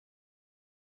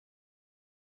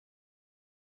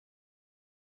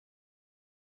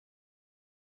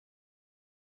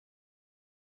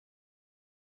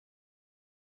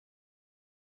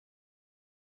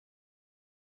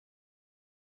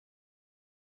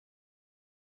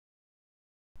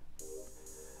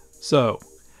So,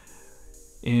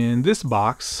 in this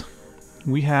box,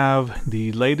 we have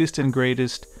the latest and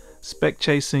greatest spec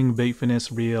chasing bait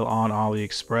finesse reel on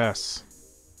AliExpress.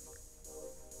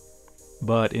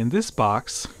 But in this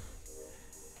box,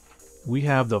 we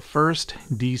have the first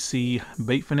DC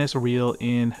bait finesse reel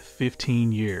in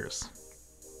 15 years.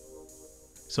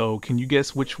 So can you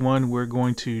guess which one we're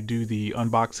going to do the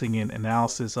unboxing and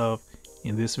analysis of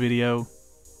in this video?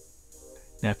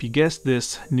 Now if you guessed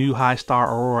this new High Star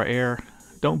Aurora Air,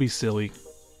 don't be silly.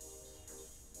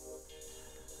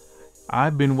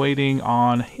 I've been waiting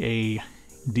on a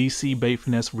DC bait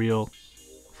finesse reel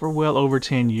for well over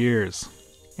 10 years.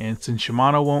 And since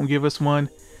Shimano won't give us one,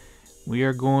 we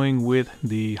are going with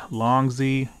the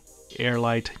LONGZ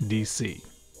Airlite DC.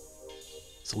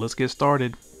 So let's get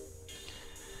started.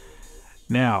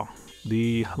 Now,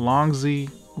 the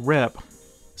LONGZ rep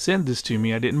sent this to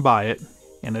me. I didn't buy it,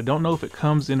 and I don't know if it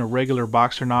comes in a regular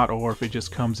box or not, or if it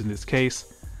just comes in this case.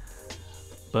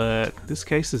 But this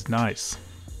case is nice.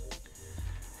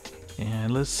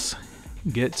 And let's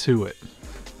get to it.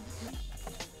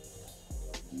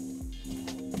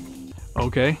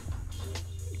 Okay,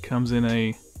 it comes in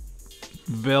a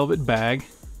velvet bag.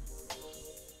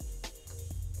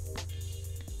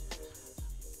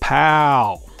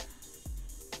 Pow!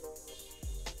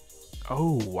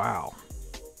 Oh wow.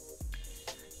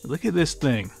 Look at this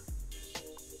thing.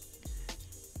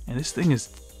 And this thing is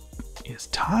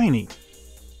tiny.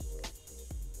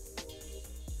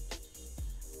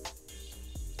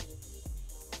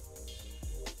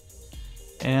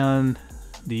 And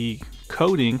the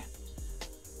coating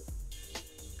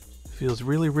feels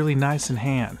really nice in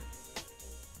hand.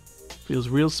 Feels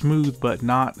real smooth but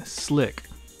not slick.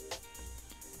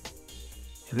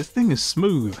 And this thing is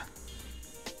smooth.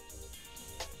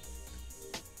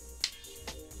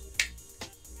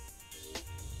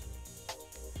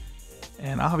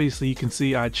 And obviously you can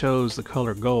see I chose the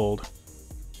color gold.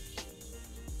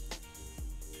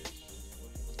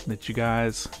 Let you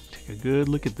guys take a good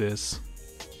look at this.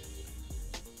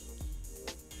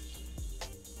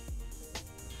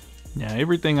 Now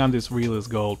everything on this reel is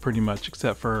gold pretty much,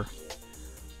 except for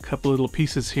a couple little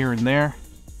pieces here and there.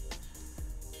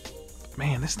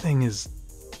 Man, this thing is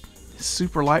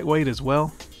super lightweight as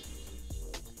well.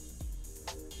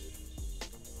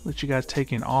 Let you guys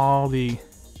take in all the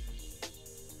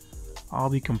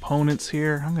components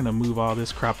here. I'm gonna move all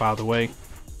this crap out of the way.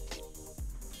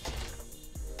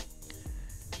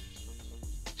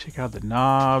 Check out the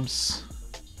knobs.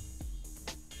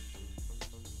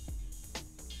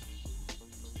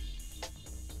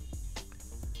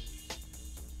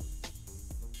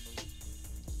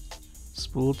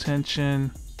 Spool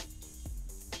tension.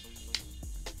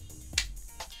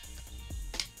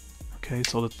 Okay,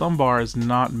 so the thumb bar is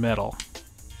not metal.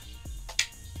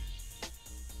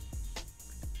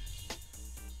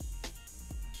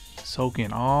 Soak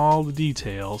in all the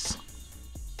details.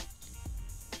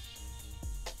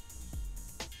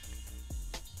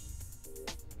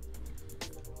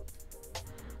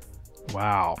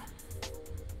 Wow.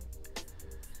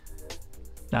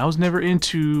 Now I was never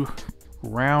into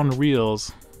round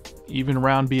reels, even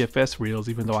round BFS reels,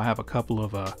 even though I have a couple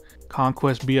of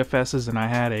CONQUEST BFSs and I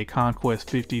had a CONQUEST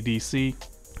 50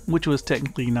 DC, which was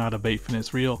technically not a bait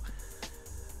finesse reel.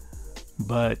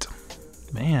 But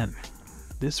man,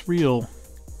 this reel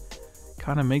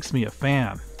kind of makes me a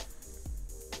fan.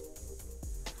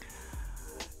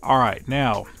 Alright,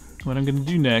 now what I'm going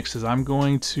to do next is I'm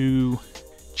going to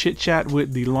chit chat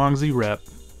with the LONGZ rep,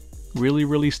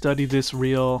 really study this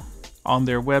reel on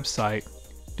their website,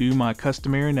 do my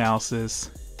customary analysis,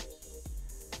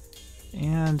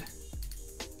 and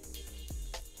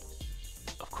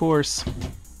of course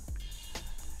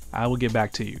I will get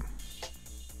back to you.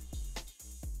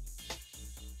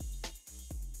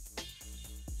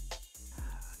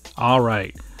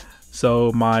 Alright,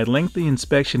 so my lengthy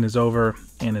inspection is over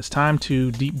and it's time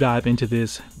to deep dive into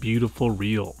this beautiful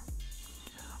reel.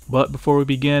 But before we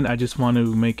begin, I just want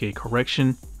to make a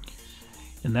correction,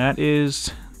 and that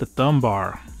is the thumb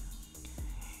bar.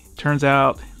 Turns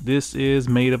out this is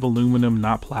made of aluminum,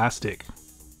 not plastic.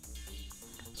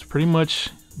 So pretty much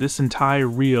this entire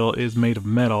reel is made of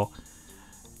metal,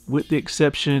 with the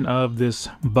exception of this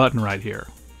button right here.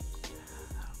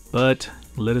 But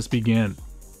let us begin.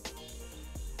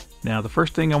 Now the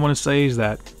first thing I want to say is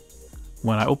that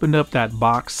when I opened up that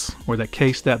box or that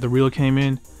case that the reel came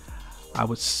in, I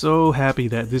was so happy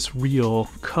that this reel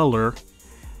color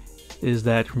is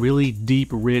that really deep,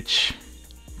 rich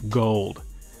gold.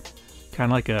 Kind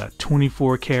of like a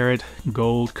 24 karat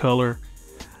gold color,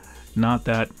 not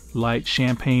that light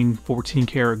champagne 14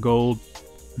 karat gold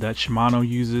that Shimano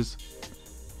uses.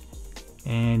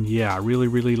 And yeah, I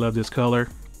really love this color.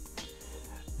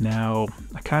 Now,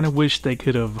 I kind of wish they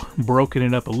could have broken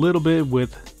it up a little bit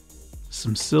with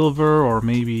some silver or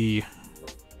maybe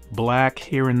black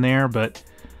here and there, but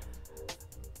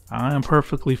I am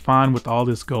perfectly fine with all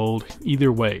this gold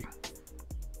either way.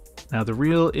 Now, the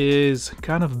reel is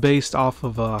kind of based off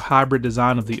of a hybrid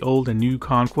design of the old and new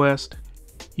Conquest.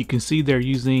 You can see they're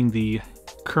using the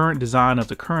current design of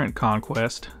the current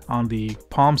Conquest on the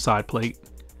palm side plate,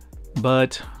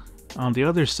 but on the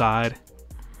other side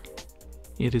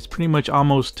it is pretty much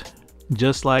almost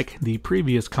just like the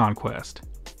previous Conquest.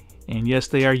 And yes,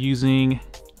 they are using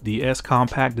the S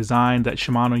compact design that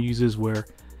Shimano uses, where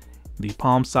the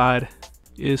palm side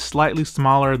is slightly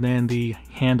smaller than the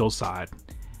handle side.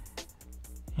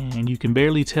 And you can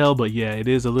barely tell, but yeah, it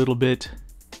is a little bit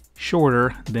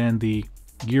shorter than the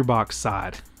gearbox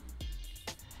side.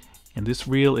 And this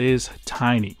reel is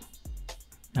tiny.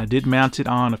 I did mount it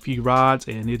on a few rods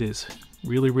and it is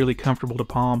really comfortable to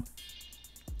palm.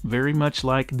 Very much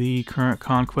like the current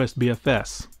Conquest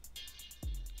BFS.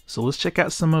 So let's check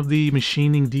out some of the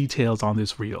machining details on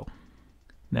this reel.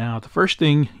 Now, the first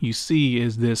thing you see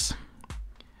is this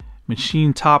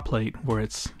machine top plate where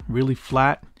it's really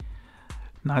flat.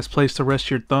 Nice place to rest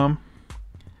your thumb.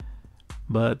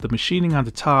 But the machining on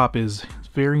the top is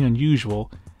very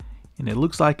unusual, and it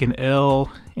looks like an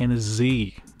L and a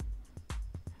Z.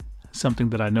 Something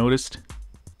that I noticed.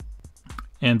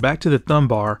 And back to the thumb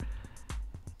bar,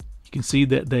 you can see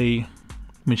that they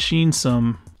machined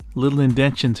some little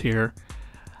indentions here,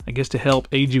 I guess to help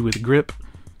aid you with grip.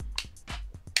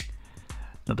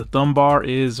 Now the thumb bar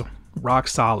is rock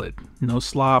solid, no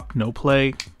slop, no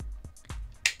play.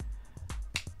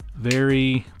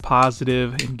 Very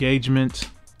positive engagement.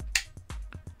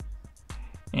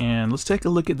 And let's take a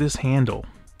look at this handle.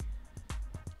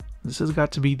 This has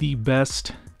got to be the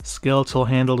best skeletal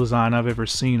handle design I've ever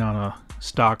seen on a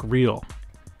stock reel.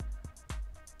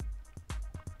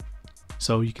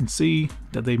 So you can see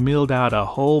that they milled out a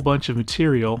whole bunch of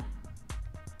material,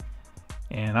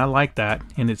 and I like that.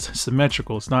 And it's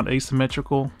symmetrical, it's not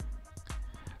asymmetrical.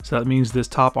 So that means this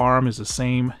top arm is the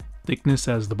same thickness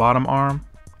as the bottom arm.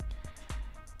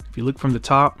 If you look from the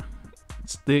top,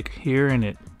 it's thick here and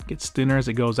it gets thinner as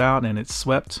it goes out, and it's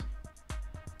swept.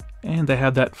 And they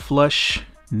have that flush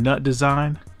nut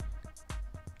design,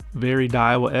 very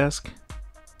DAIWA-esque.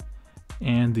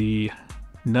 And the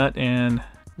nut and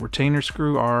retainer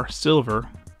screw are silver.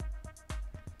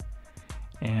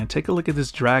 And take a look at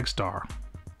this drag star.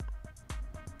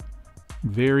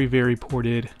 Very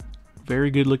ported, very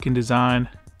good looking design.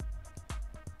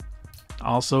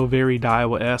 Also very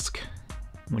DAIWA-esque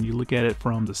when you look at it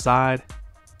from the side.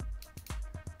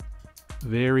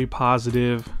 Very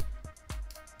positive,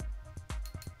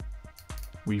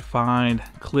 refined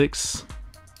clicks.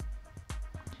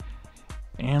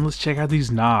 And let's check out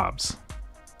these knobs.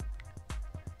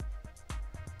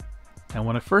 Now,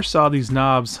 when I first saw these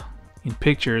knobs in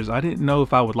pictures, I didn't know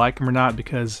if I would like them or not,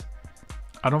 because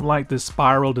I don't like this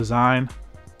spiral design,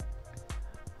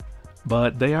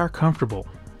 but they are comfortable.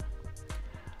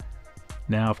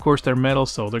 Now, of course, they're metal,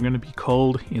 so they're going to be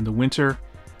cold in the winter,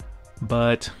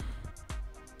 but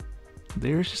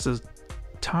there's just a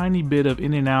tiny bit of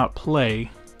in and out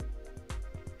play.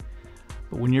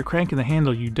 But when you're cranking the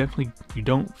handle, you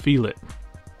don't feel it.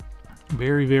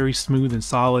 Very smooth and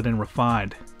solid and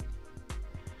refined.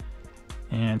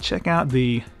 And check out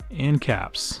the end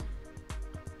caps.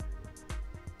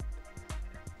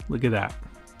 Look at that.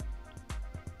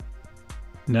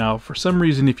 Now, for some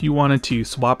reason, if you wanted to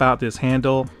swap out this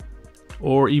handle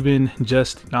or even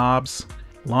just knobs,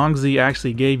 Longzhi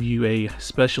actually gave you a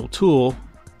special tool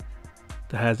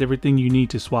that has everything you need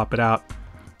to swap it out,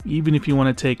 even if you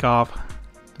want to take off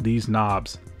these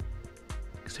knobs.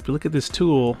 Because if you look at this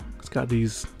tool, it's got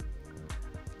these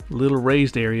little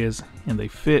raised areas and they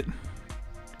fit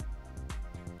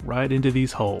right into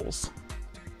these holes.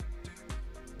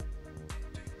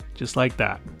 Just like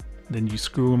that. Then you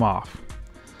screw them off.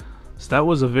 So that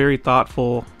was a very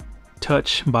thoughtful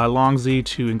touch by Longzhi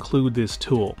to include this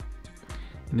tool.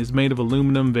 And it's made of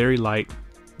aluminum, very light.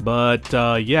 But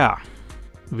yeah,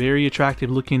 very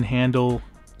attractive looking handle,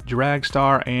 drag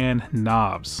star, and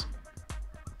knobs.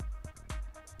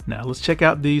 Now let's check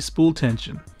out the spool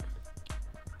tension.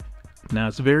 Now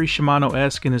it's very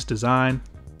Shimano-esque in its design.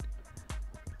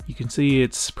 You can see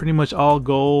it's pretty much all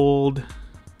gold.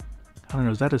 I don't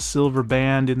know, is that a silver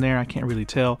band in there? I can't really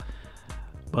tell.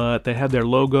 But they have their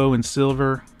logo in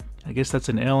silver. I guess that's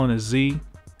an L and a Z.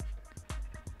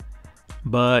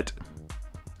 But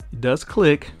it does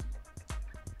click.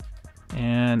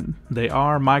 And they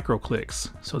are micro clicks.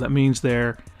 So that means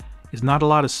they're is not a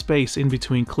lot of space in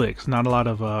between clicks, not a lot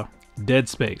of dead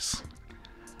space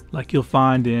like you'll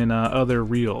find in other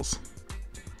reels.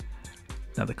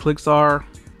 Now the clicks are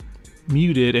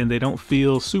muted and they don't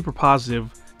feel super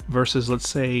positive versus, let's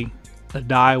say, a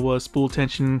DAIWA spool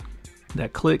tension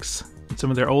that clicks in some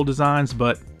of their old designs,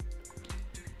 but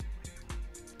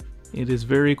it is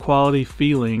very quality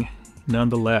feeling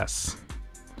nonetheless.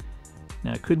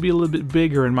 Now it could be a little bit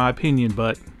bigger in my opinion,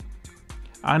 but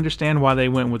I understand why they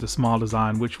went with a small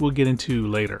design, which we'll get into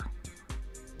later.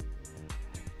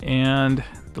 And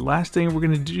the last thing we're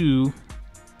going to do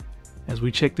as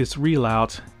we check this reel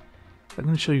out, I'm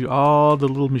going to show you all the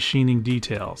little machining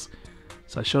details.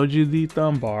 So I showed you the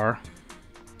thumb bar,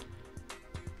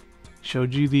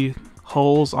 showed you the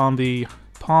holes on the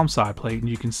palm side plate, and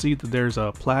you can see that there's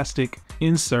a plastic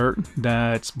insert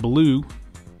that's blue.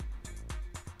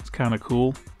 It's kind of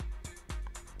cool.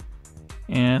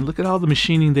 And look at all the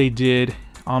machining they did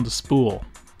on the spool.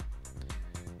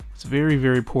 It's very,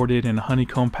 very ported in a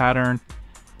honeycomb pattern.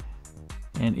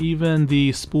 And even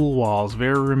the spool walls,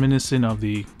 very reminiscent of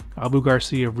the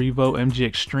GARCIA REVO MG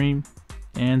Extreme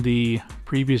and the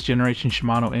previous generation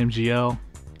Shimano MGL.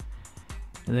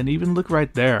 And then even look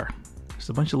right there. There's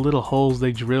a bunch of little holes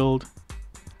they drilled.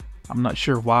 I'm not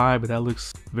sure why, but that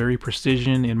looks very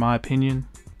precision in my opinion.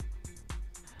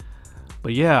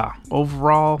 But yeah,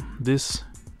 overall, this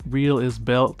reel is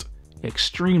built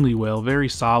extremely well, very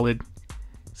solid.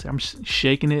 See, I'm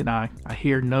shaking it and I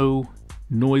hear no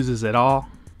noises at all.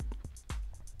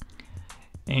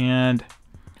 And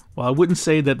while I wouldn't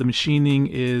say that the machining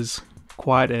is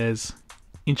quite as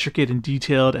intricate and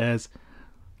detailed as,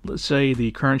 let's say,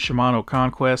 the current Shimano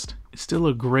Conquest, it's still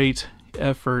a great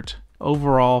effort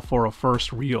overall for a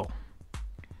first reel.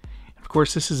 Of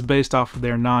course, this is based off of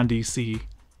their non-DC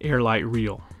Airlite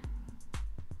reel.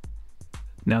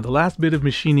 Now the last bit of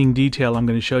machining detail I'm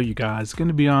going to show you guys is going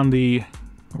to be on the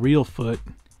reel foot.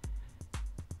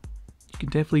 You can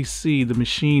definitely see the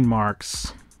machine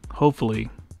marks, hopefully,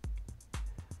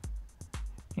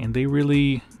 and they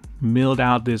really milled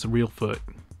out this reel foot.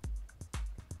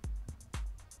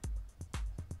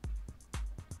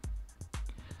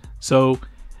 So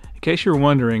in case you're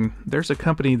wondering, there's a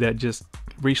company that just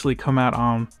recently come out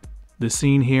on the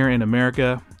scene here in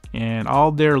America, and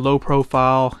all their low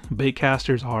profile bait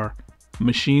casters are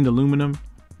machined aluminum.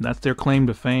 That's their claim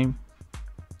to fame.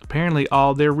 Apparently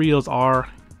all their reels are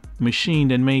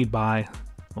machined and made by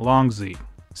LONGZ.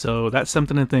 So that's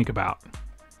something to think about.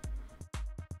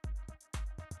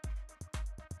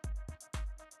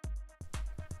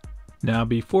 Now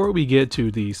before we get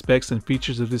to the specs and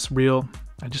features of this reel,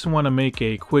 I just want to make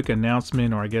a quick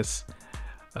announcement, or I guess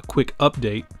a quick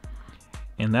update.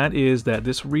 And that is that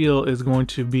this reel is going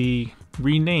to be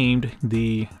renamed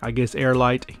the, I guess,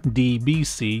 Airlite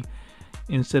DBC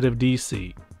instead of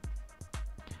DC.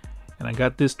 And I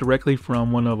got this directly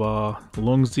from one of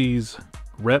LONGZ's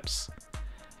reps.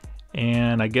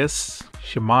 And I guess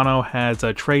Shimano has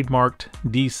trademarked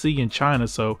DC in China,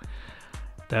 so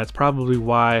that's probably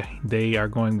why they are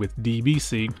going with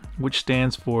DBC, which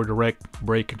stands for Direct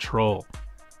Brake Control.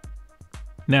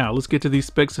 Now let's get to these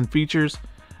specs and features.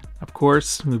 Of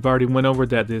course, we've already went over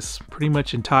that this pretty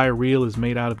much entire reel is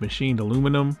made out of machined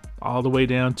aluminum, all the way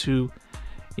down to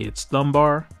its thumb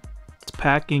bar. It's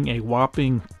packing a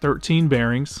whopping 13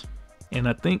 bearings, and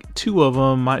I think 2 of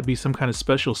them might be some kind of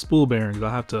special spool bearings. I'll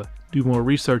have to do more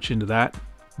research into that,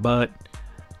 but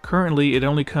currently it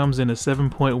only comes in a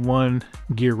 7.1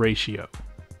 gear ratio.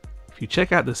 If you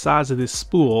check out the size of this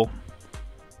spool,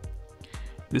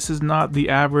 this is not the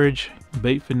average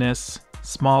Bait Finesse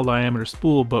small diameter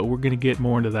spool, but we're going to get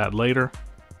more into that later.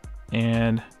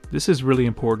 And this is really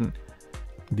important.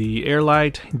 The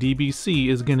Airlite DBC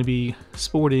is going to be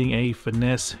sporting a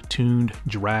Finesse tuned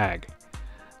drag.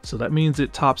 So that means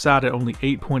it tops out at only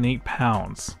 8.8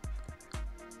 pounds.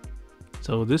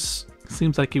 So this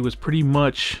seems like it was pretty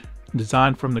much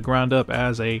designed from the ground up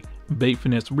as a Bait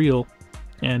Finesse reel,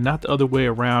 and not the other way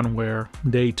around where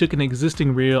they took an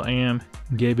existing reel and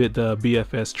gave it the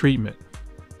BFS treatment.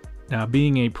 Now,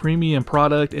 being a premium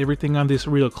product, everything on this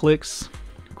reel clicks.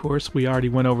 Of course, we already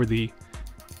went over the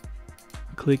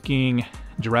clicking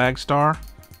drag star.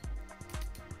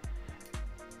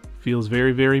 Feels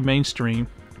very, very mainstream.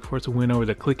 Of course, we went over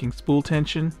the clicking spool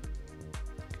tension.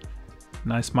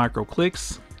 Nice micro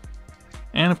clicks.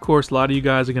 And of course, a lot of you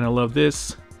guys are going to love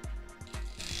this.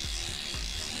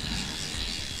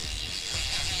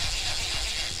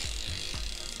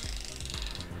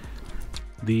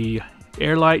 The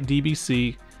Airlite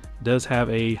DBC does have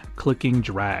a clicking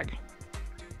drag,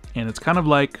 and it's kind of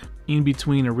like in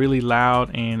between a really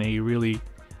loud and a really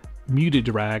muted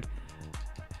drag.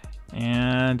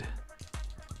 And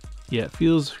yeah, it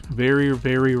feels very,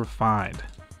 very refined.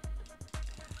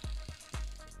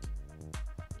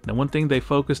 Now, one thing they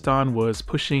focused on was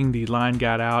pushing the line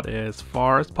guide out as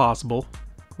far as possible,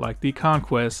 like the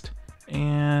Conquest.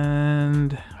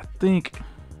 And I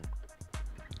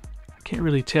can't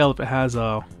really tell if it has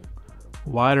a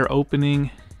wider opening.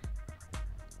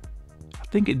 I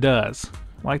think it does.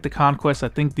 Like the Conquest, I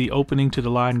think the opening to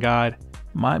the line guide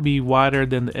might be wider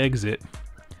than the exit,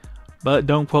 but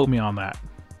don't quote me on that.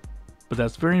 But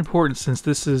that's very important since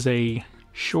this is a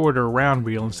shorter round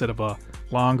reel instead of a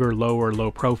longer, lower,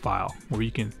 low profile, where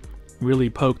you can really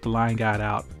poke the line guide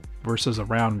out versus a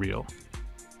round reel.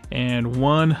 And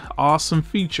one awesome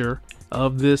feature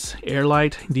of this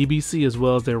Airlite DBC, as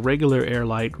well as their regular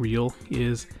Airlite reel,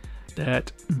 is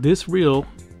that this reel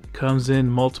comes in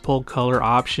multiple color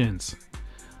options.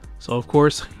 So of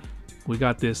course, we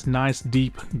got this nice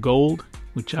deep gold,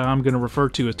 which I'm going to refer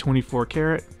to as 24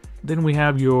 karat. Then we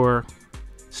have your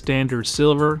standard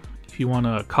silver, if you want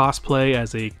to cosplay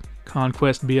as a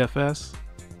Conquest BFS.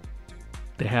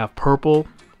 They have purple,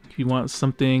 if you want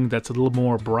something that's a little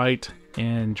more bright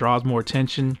and draws more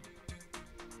attention.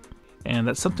 And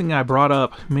that's something I brought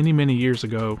up many years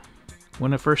ago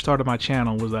when I first started my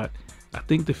channel, was that I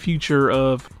think the future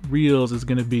of reels is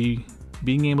going to be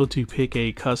being able to pick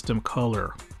a custom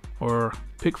color or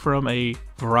pick from a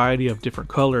variety of different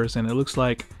colors. And it looks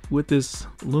like with this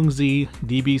LEWS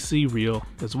DBC reel,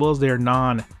 as well as their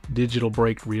non-digital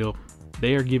brake reel,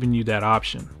 they are giving you that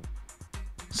option.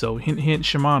 So hint hint,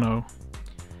 Shimano.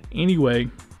 Anyway,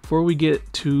 before we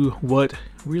get to what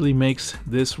really makes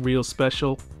this reel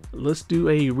special, let's do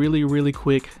a really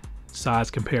quick size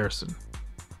comparison.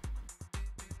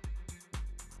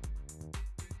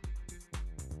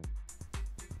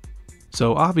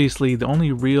 So obviously the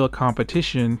only real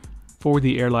competition for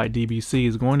the Airlite DBC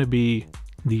is going to be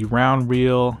the round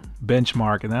reel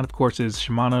benchmark, and that of course is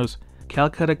Shimano's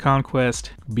Calcutta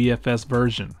Conquest BFS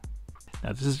version.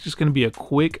 Now this is just going to be a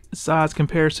quick size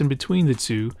comparison between the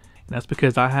two, and that's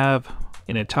because I have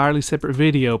an entirely separate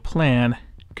video planned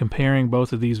comparing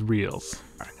both of these reels.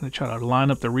 I'm going to try to line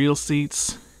up the reel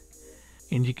seats,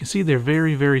 and you can see they're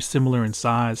very similar in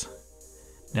size.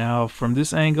 Now from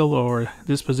this angle or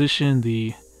this position,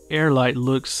 the Airlite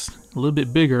looks a little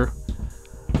bit bigger,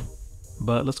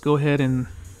 but let's go ahead and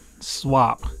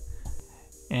swap.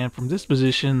 And from this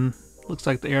position, looks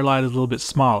like the Airlite is a little bit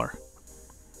smaller.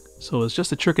 So it's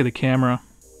just a trick of the camera,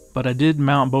 but I did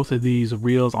mount both of these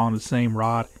reels on the same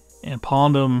rod and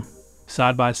pawned them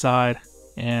side by side.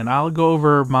 And I'll go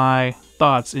over my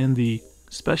thoughts in the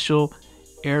special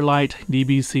Airlite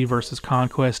DBC versus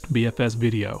Conquest BFS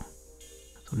video.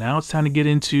 So now it's time to get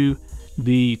into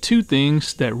the two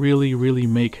things that really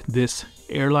make this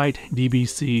Airlite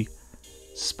DBC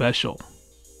special.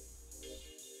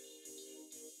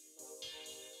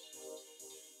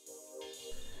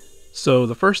 So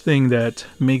the first thing that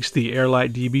makes the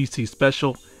Airlite DBC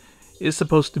special is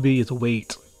supposed to be its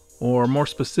weight, or more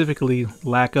specifically,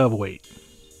 lack of weight.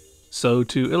 So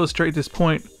to illustrate this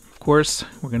point, of course,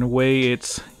 we're going to weigh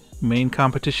its main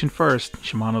competition first,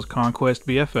 Shimano's Conquest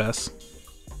BFS,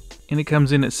 and it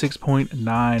comes in at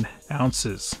 6.9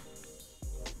 ounces.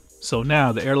 So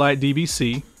now the Airlite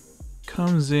DBC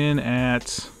comes in at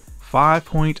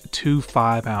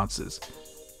 5.25 ounces.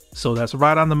 So that's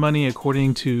right on the money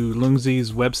according to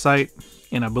LOOMIS' website,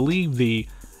 and I believe the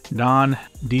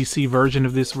non-DC version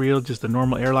of this reel, just the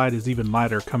normal Airlite, is even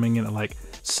lighter, coming in at like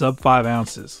sub 5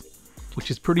 ounces,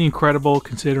 which is pretty incredible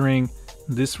considering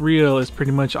this reel is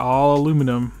pretty much all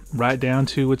aluminum right down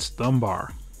to its thumb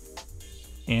bar.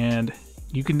 And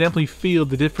you can definitely feel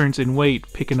the difference in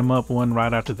weight picking them up one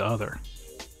right after the other.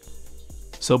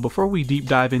 So before we deep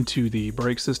dive into the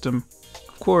brake system,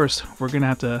 of course, we're gonna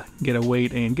have to get a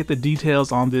weight and get the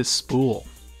details on this spool.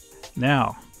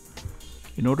 Now,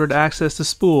 in order to access the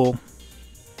spool,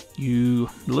 you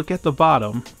look at the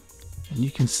bottom and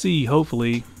you can see,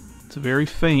 hopefully, it's very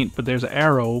faint, but there's an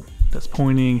arrow that's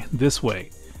pointing this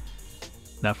way.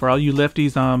 Now for all you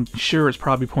lefties, I'm sure it's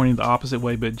probably pointing the opposite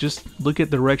way, but just look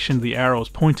at the direction the arrow is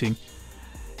pointing,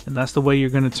 and that's the way you're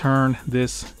going to turn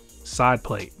this side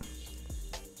plate.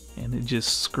 And it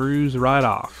just screws right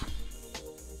off.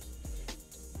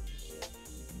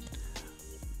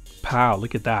 Pow,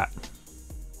 look at that.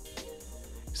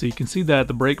 So you can see that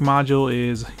the brake module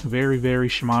is very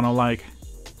Shimano-like.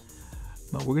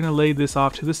 But we're going to lay this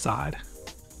off to the side.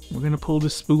 We're going to pull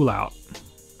this spool out.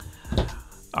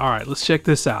 Alright, let's check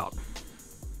this out.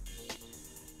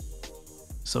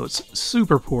 So it's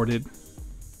super ported.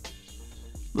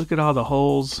 Look at all the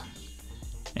holes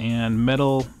and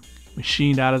metal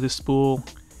machined out of this spool.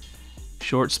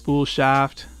 short spool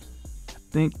shaft. I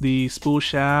think the spool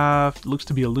shaft looks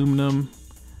to be aluminum.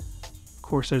 Of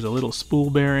course, there's a little spool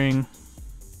bearing.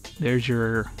 There's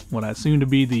your, what I assume to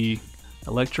be the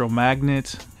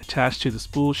electromagnet attached to the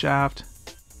spool shaft.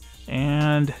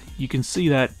 And you can see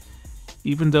that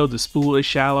even though the spool is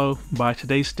shallow by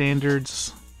today's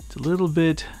standards, it's a little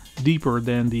bit deeper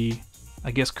than the,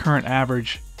 I guess, current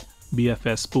average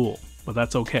BFS spool, but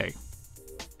that's okay.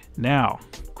 Now,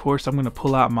 of course, I'm going to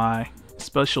pull out my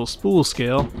special spool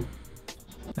scale.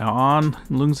 Now on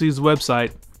LOOMIS'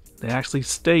 website, they actually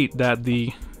state that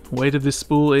the weight of this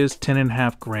spool is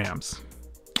 10.5 grams.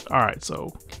 Alright,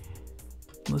 so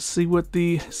let's see what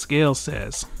the scale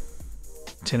says.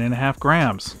 10.5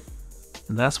 grams.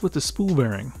 And that's with the spool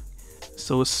bearing.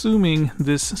 So assuming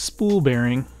this spool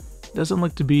bearing doesn't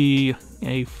look to be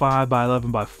a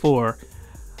 5x11x4,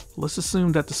 let's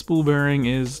assume that the spool bearing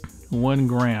is 1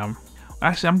 gram.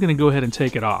 Actually, I'm going to go ahead and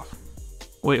take it off.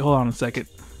 Wait, hold on a second.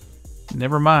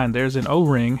 Never mind, there's an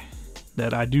O-ring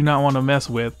that I do not want to mess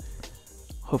with.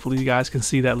 Hopefully you guys can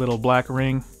see that little black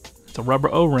ring. It's a rubber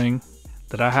O-ring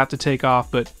that I have to take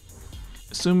off, but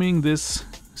assuming this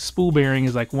spool bearing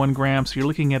is like 1 gram, so you're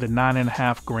looking at a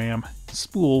 9.5 gram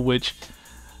spool, which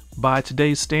by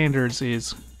today's standards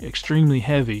is extremely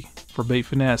heavy for bait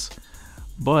finesse,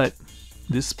 but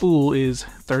this spool is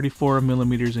 34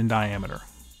 millimeters in diameter.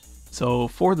 So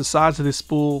for the size of this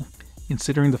spool,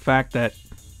 considering the fact that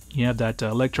you have that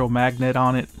electromagnet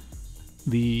on it,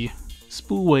 the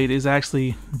spool weight is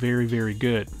actually very, very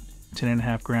good.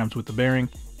 10.5 grams with the bearing.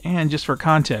 And just for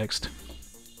context,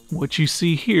 what you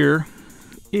see here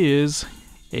is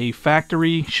a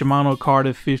factory Shimano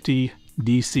Cardiff 50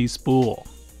 DC spool.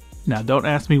 Now don't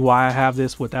ask me why I have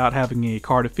this without having a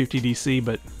Cardiff 50 DC,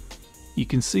 but you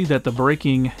can see that the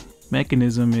braking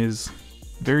mechanism is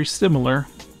very similar,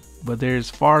 but there's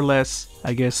far less,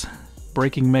 I guess,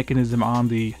 braking mechanism on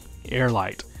the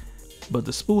Airlite. But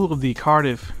the spool of the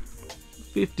Cardiff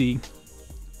 50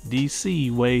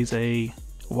 DC weighs a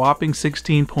whopping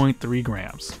 16.3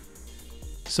 grams.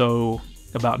 So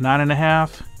about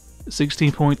 9.5,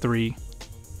 16.3,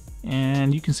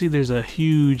 and you can see there's a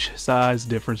huge size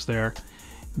difference there.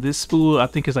 This spool I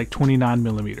think is like 29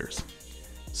 millimeters.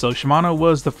 So Shimano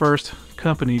was the first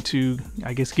company to,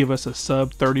 I guess, give us a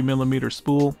sub 30 millimeter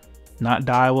spool. Not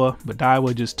DAIWA, but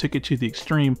DAIWA just took it to the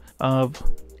extreme of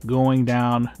going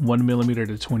down 1 millimeter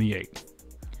to 28.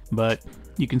 But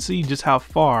you can see just how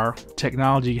far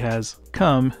technology has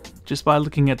come just by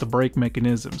looking at the brake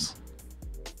mechanisms.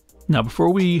 Now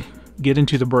before we get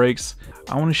into the brakes,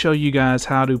 I want to show you guys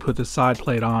how to put the side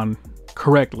plate on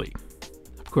correctly.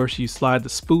 Of course, you slide the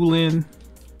spool in,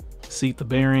 seat the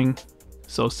bearing.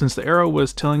 So since the arrow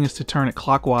was telling us to turn it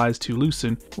clockwise to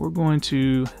loosen, we're going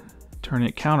to turn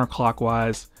it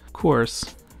counterclockwise, of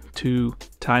course, to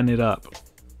tighten it up.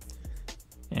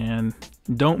 And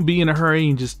don't be in a hurry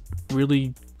and just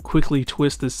really quickly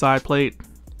twist this side plate.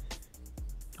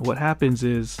 What happens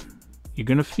is you're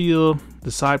gonna feel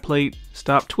the side plate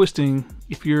stop twisting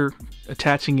if you're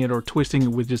attaching it or twisting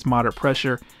it with just moderate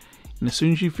pressure. And as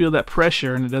soon as you feel that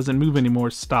pressure and it doesn't move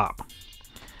anymore, stop.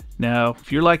 Now,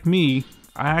 if you're like me,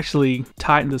 I actually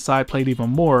tightened the side plate even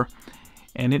more,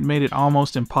 and it made it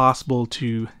almost impossible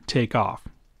to take off.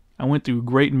 I went through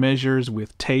great measures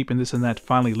with tape and this and that to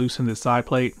finally loosen this side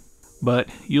plate, but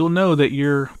you'll know that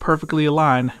you're perfectly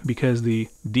aligned because the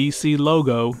DC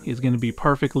logo is going to be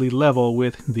perfectly level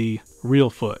with the reel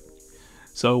foot.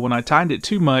 So when I tightened it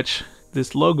too much,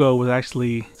 this logo was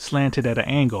actually slanted at an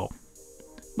angle.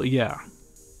 But yeah,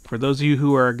 for those of you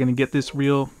who are going to get this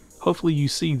reel, hopefully you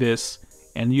see this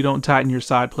and you don't tighten your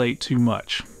side plate too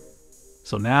much.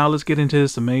 So now let's get into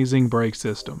this amazing brake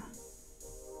system.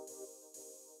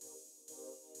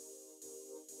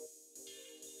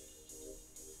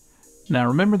 Now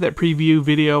remember that preview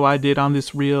video I did on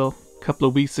this reel a couple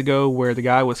of weeks ago where the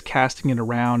guy was casting it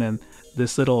around and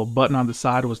this little button on the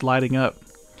side was lighting up?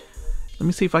 Let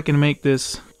me see if I can make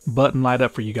this button light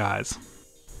up for you guys.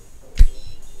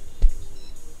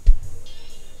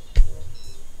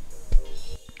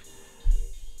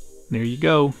 There you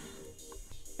go.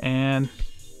 And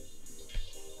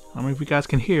I don't know if you guys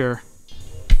can hear.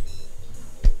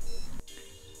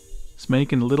 It's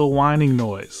making a little whining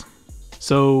noise.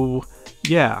 So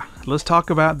yeah, let's talk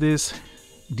about this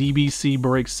DBC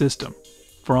brake system.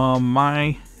 From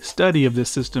my study of this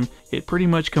system, it pretty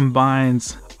much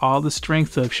combines all the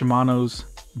strength of Shimano's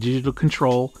digital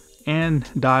control and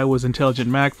DAIWA's intelligent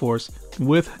mag force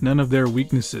with none of their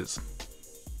weaknesses.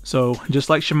 So just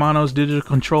like Shimano's digital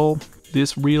control,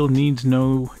 this reel needs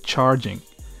no charging.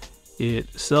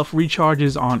 It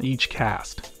self-recharges on each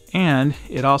cast. And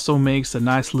it also makes a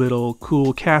nice little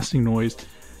cool casting noise,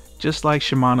 just like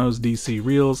Shimano's DC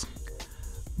reels.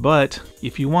 But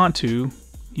if you want to,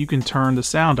 you can turn the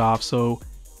sound off so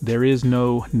there is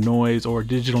no noise or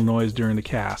digital noise during the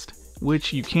cast,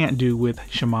 which you can't do with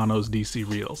Shimano's DC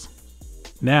reels.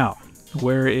 Now,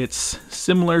 where it's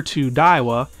similar to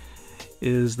DAIWA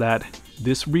is that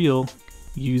this reel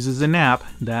uses an app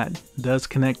that does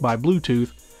connect by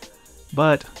Bluetooth,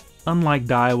 but unlike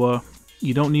DAIWA,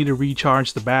 you don't need to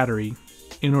recharge the battery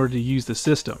in order to use the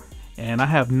system. And I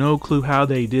have no clue how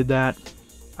they did that.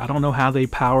 I don't know how they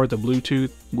power the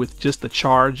Bluetooth with just the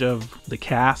charge of the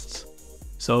casts.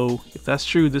 So if that's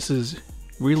true, this is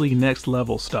really next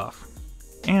level stuff.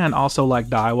 And also like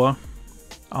DAIWA,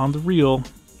 on the reel,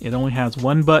 it only has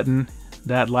one button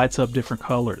that lights up different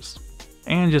colors.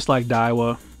 And just like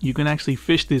DAIWA, you can actually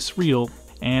fish this reel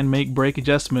and make brake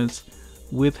adjustments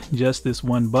with just this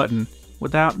one button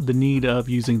without the need of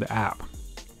using the app.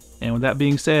 And with that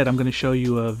being said, I'm going to show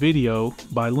you a video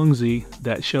by LOOMIS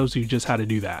that shows you just how to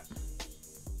do that.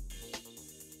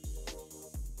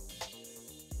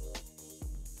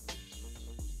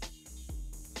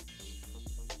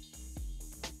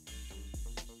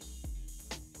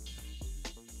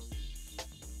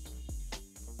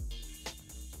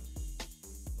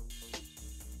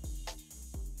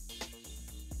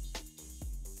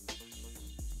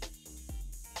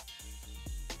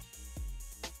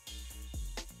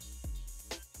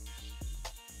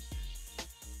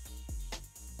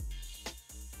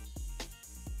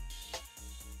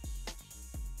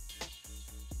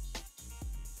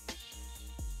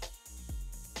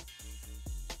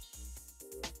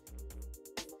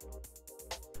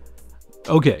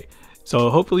 Okay, so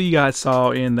hopefully you guys saw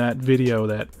in that video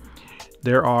that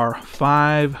there are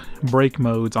 5 brake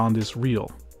modes on this reel,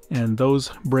 and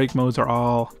those brake modes are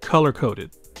all color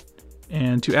coded.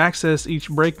 And to access each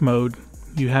brake mode,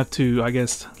 you have to, I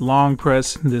guess, long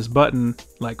press this button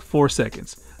like 4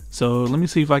 seconds. So let me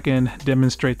see if I can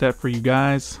demonstrate that for you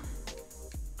guys.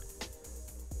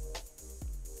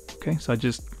 Okay, so I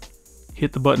just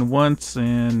hit the button once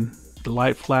and the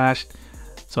light flashed.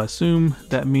 So I assume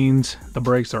that means the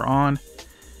brakes are on.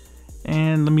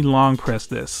 And let me long press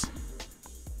this.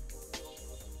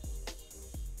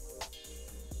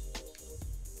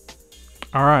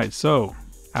 Alright, so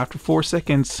after 4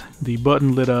 seconds, the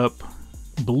button lit up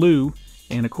blue.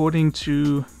 And according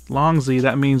to LOOMIS,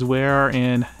 that means we're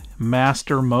in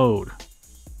master mode.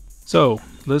 So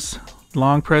let's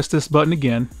long press this button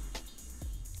again.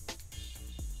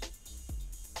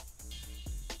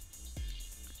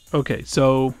 Okay,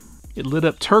 so it lit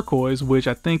up turquoise, which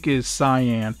I think is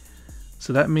cyan.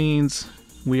 So that means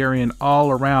we are in all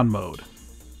around mode.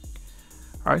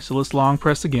 All right, so let's long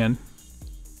press again.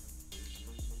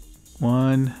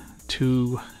 1,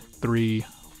 2, 3,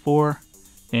 4.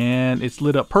 And it's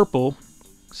lit up purple.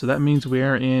 So that means we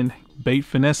are in bait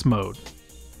finesse mode.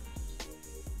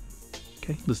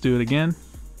 Okay, let's do it again.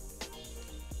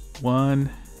 1,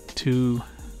 2,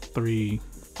 3,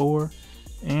 4.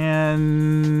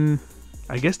 And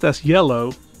I guess that's yellow.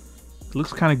 It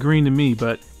looks kind of green to me,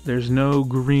 but there's no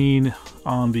green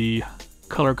on the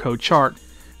color code chart.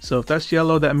 So if that's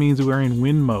yellow, that means we're in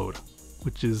wind mode,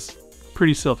 which is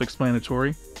pretty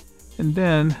self-explanatory. And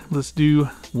then let's do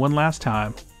one last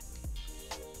time.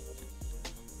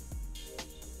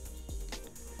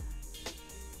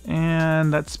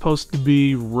 And that's supposed to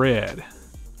be red,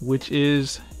 which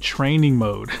is training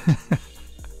mode.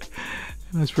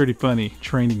 That's pretty funny,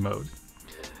 training mode.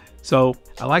 So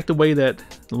I like the way that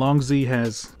LOOMIS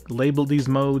has labeled these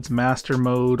modes: master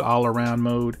mode, all around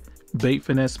mode, bait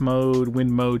finesse mode,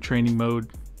 wind mode, training mode.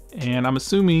 And I'm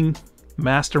assuming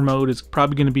master mode is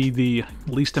probably going to be the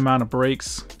least amount of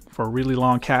brakes for really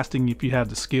long casting if you have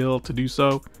the skill to do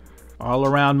so. All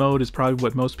around mode is probably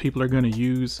what most people are going to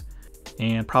use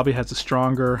and probably has a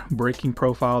stronger braking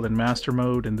profile than master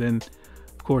mode. And then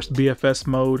of course BFS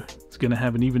mode is going to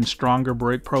have an even stronger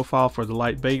brake profile for the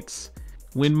light baits.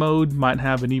 Wind mode might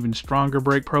have an even stronger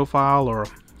brake profile or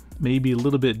maybe a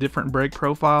little bit different brake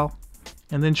profile.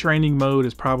 And then training mode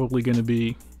is probably going to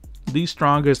be the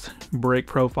strongest brake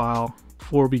profile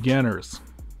for beginners.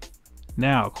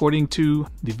 Now, according to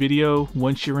the video,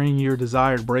 once you're in your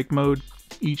desired brake mode,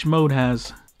 each mode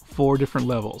has 4 different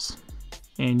levels.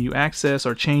 And you access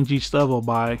or change each level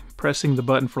by pressing the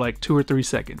button for like 2 or 3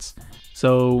 seconds.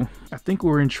 So I think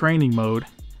we're in training mode,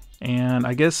 and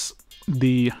I guess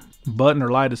the button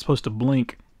or light is supposed to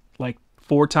blink like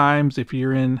 4 times if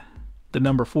you're in the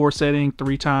number 4 setting,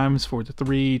 3 times for the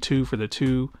 3, 2 for the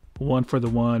 2, 1 for the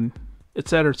 1,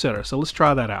 etc, etc. So let's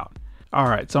try that out.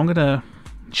 Alright, so I'm gonna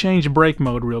change brake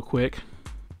mode real quick.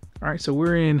 All right, so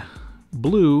we're in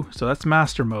blue, so that's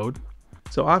master mode.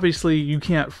 So obviously you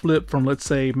can't flip from, let's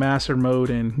say, master mode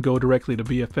and go directly to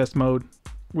BFS mode,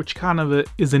 which kind of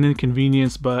is an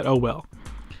inconvenience, but oh well.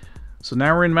 So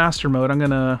now we're in master mode. I'm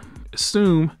gonna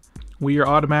assume we are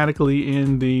automatically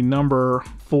in the number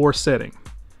 4 setting.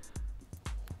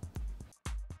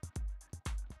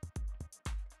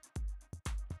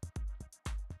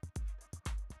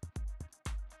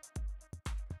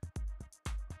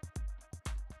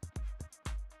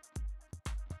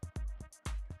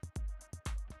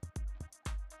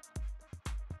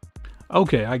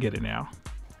 Okay, I get it now.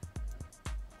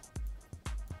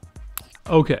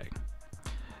 Okay,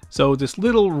 so this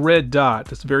little red dot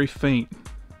that's very faint,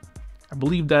 I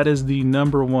believe that is the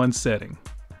number 1 setting.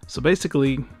 So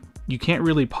basically, you can't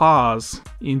really pause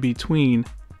in between.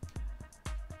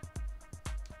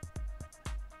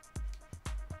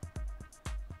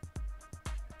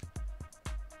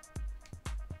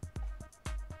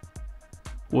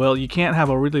 Well, you can't have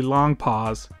a really long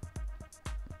pause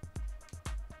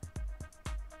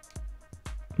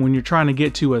when you're trying to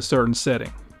get to a certain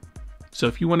setting. So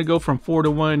if you want to go from 4 to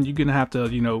 1, you're gonna have to,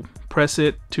 you know, press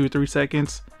it 2 or 3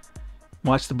 seconds,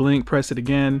 watch the blink, press it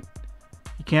again.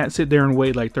 You can't sit there and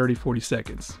wait like 30-40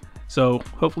 seconds. So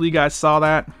hopefully you guys saw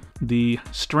that. The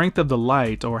strength of the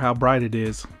light, or how bright it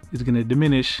is going to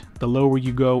diminish the lower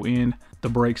you go in the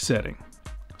brake setting.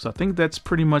 So I think that's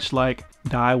pretty much like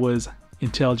DAIWA's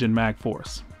Intelligent Mag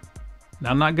Force. Now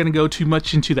I'm not going to go too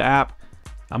much into the app.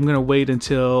 I'm going to wait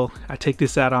until I take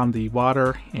this out on the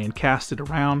water and cast it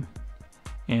around.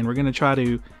 And we're going to try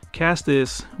to cast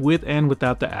this with and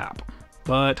without the app.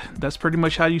 But that's pretty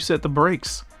much how you set the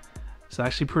brakes. It's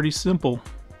actually pretty simple.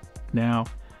 Now,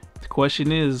 the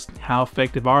question is, how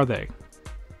effective are they?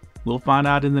 We'll find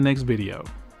out in the next video.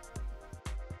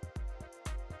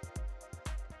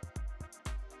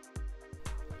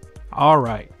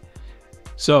 Alright,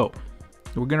 so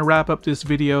we're going to wrap up this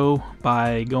video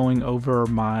by going over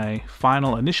my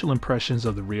final initial impressions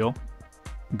of the reel,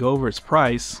 go over its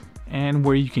price, and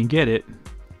where you can get it.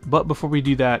 But before we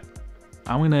do that,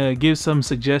 I'm going to give some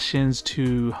suggestions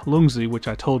to LOOMS, which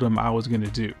I told him I was going to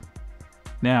do.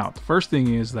 Now, the first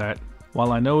thing is that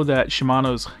while I know that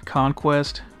Shimano's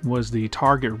CONQUEST was the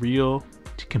target reel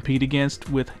to compete against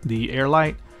with the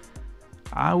Airlite,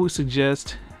 I would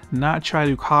suggest not try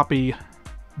to copy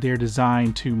their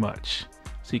design too much.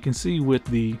 So you can see with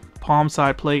the palm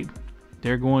side plate,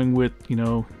 they're going with, you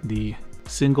know, the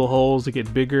single holes that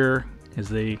get bigger as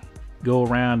they go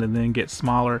around and then get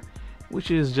smaller,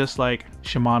 which is just like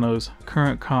Shimano's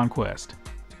current CONQUEST.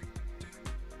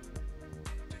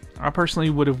 I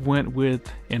personally would have went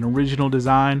with an original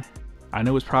design. I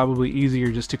know it's probably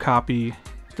easier just to copy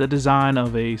the design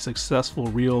of a successful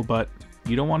reel, but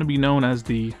you don't want to be known as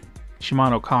the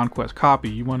Shimano CONQUEST copy.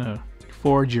 You want to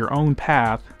forge your own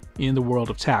path in the world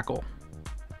of tackle.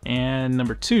 And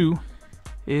number 2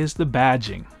 is the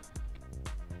badging.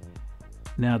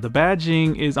 Now the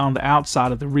badging is on the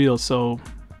outside of the reel, so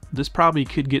this probably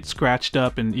could get scratched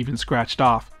up and even scratched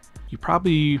off. You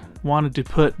probably wanted to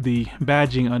put the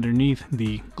badging underneath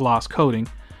the gloss coating,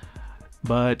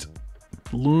 but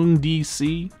LOOMS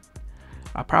DC,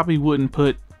 I probably wouldn't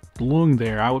put LOOMS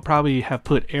there. I would probably have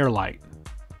put Airlite,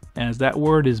 as that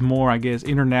word is more, I guess,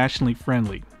 internationally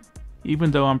friendly.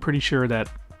 Even though I'm pretty sure that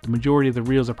the majority of the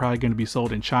reels are probably going to be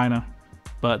sold in China,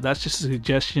 but that's just a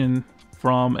suggestion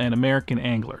from an American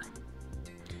angler.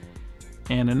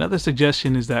 And another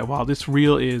suggestion is that while this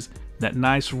reel is that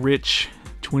nice rich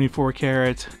 24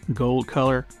 karat gold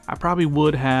color, I probably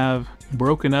would have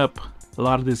broken up a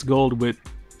lot of this gold with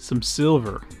some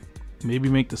silver. Maybe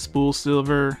make the spool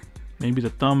silver, maybe the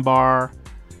thumb bar.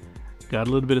 Got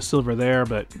a little bit of silver there,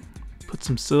 but put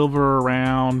some silver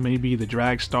around maybe the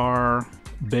drag star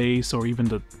base or even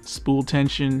the spool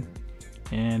tension.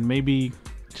 And maybe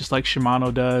just like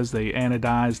Shimano does, they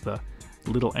anodize the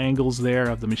little angles there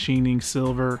of the machining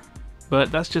silver.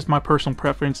 But that's just my personal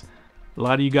preference. A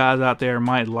lot of you guys out there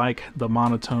might like the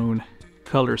monotone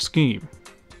color scheme.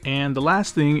 And the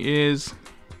last thing is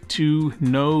to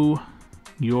know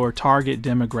your target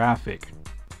demographic.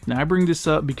 Now I bring this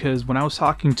up because when I was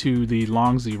talking to the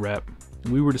LOOMS rep,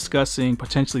 we were discussing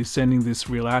potentially sending this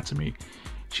reel out to me.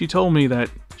 She told me that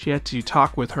she had to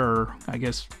talk with her, I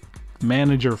guess,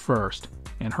 manager first.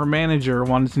 And her manager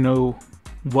wanted to know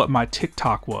what my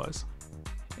TikTok was.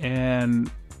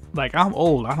 And like, I'm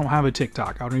old, I don't have a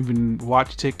TikTok. I don't even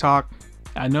watch TikTok.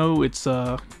 I know it's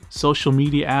a social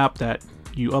media app that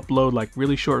you upload like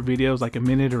really short videos, like a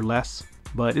minute or less,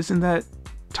 but isn't that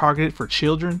targeted for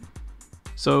children?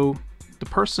 So the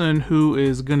person who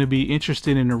is going to be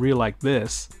interested in a reel like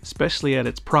this, especially at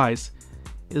its price,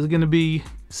 is going to be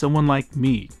someone like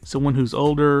me, someone who's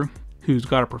older, who's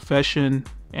got a profession,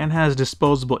 and has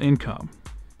disposable income.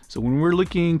 So when we're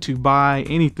looking to buy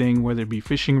anything, whether it be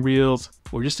fishing reels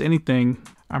or just anything,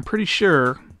 I'm pretty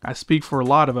sure, I speak for a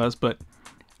lot of us, but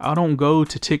I don't go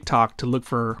to TikTok to look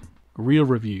for reel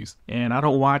reviews, and I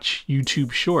don't watch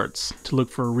YouTube shorts to look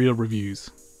for reel reviews.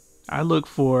 I look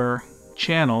for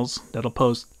channels that'll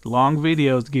post long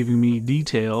videos giving me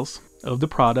details of the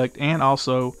product and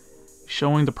also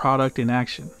showing the product in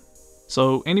action.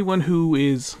 So anyone who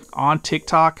is on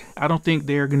TikTok, I don't think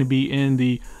they're going to be in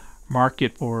the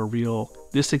market for a reel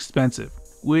this expensive,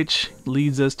 which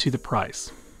leads us to the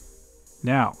price.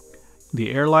 Now,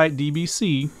 the Airlite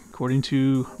DBC, according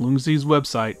to LOOMIS'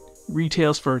 website,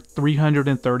 retails for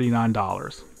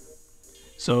 $339.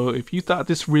 So if you thought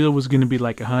this reel was going to be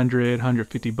like $100,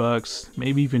 $150,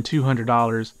 maybe even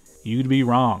 $200, you'd be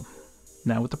wrong.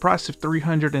 Now with the price of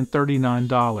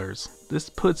 $339, this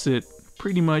puts it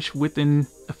pretty much within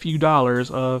a few dollars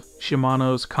of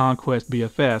Shimano's CONQUEST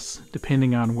BFS,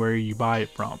 depending on where you buy it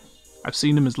from. I've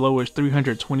seen them as low as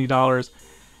 $320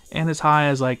 and as high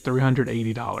as like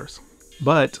 $380.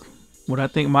 But what I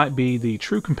think might be the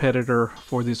true competitor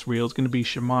for this reel is going to be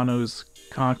Shimano's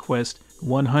CONQUEST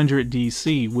 100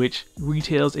 DC, which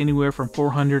retails anywhere from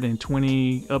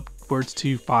 $420 upwards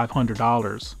to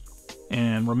 $500.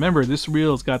 And remember, this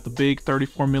reel's got the big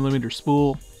 34mm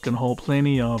spool, can hold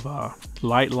plenty of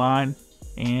light line,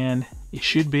 and it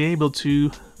should be able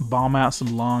to bomb out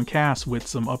some long casts with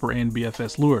some upper end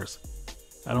BFS lures.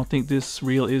 I don't think this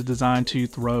reel is designed to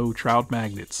throw trout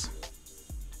magnets.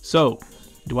 So,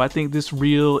 do I think this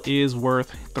reel is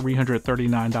worth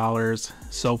 $339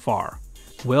 so far?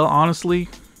 Well, honestly,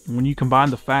 when you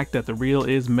combine the fact that the reel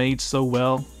is made so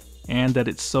well and that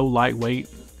it's so lightweight,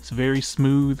 it's very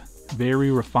smooth,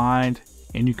 very refined,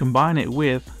 and you combine it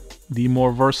with the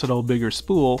more versatile bigger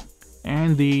spool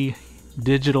and the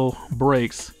digital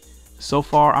brakes, so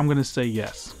far I'm going to say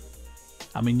yes.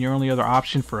 I mean, your only other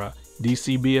option for a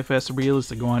DC BFS reel is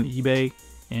to go on eBay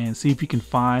and see if you can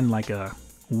find like a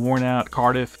worn out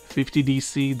Cardiff 50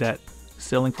 DC that's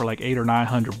selling for like $800 or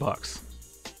 $900.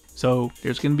 So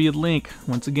there's going to be a link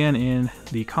once again in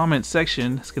the comment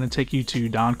section. It's going to take you to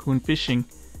Don Quinn Fishing,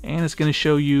 and it's going to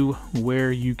show you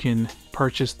where you can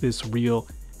purchase this reel.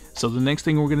 So the next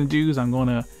thing we're going to do is I'm going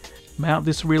to mount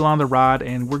this reel on the rod,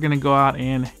 and we're going to go out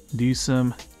and do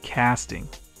some casting.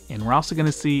 And we're also going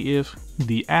to see if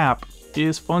the app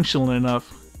is functional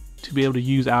enough to be able to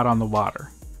use out on the water.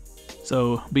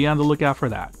 So be on the lookout for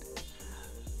that.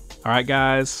 All right,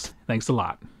 guys, thanks a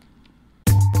lot.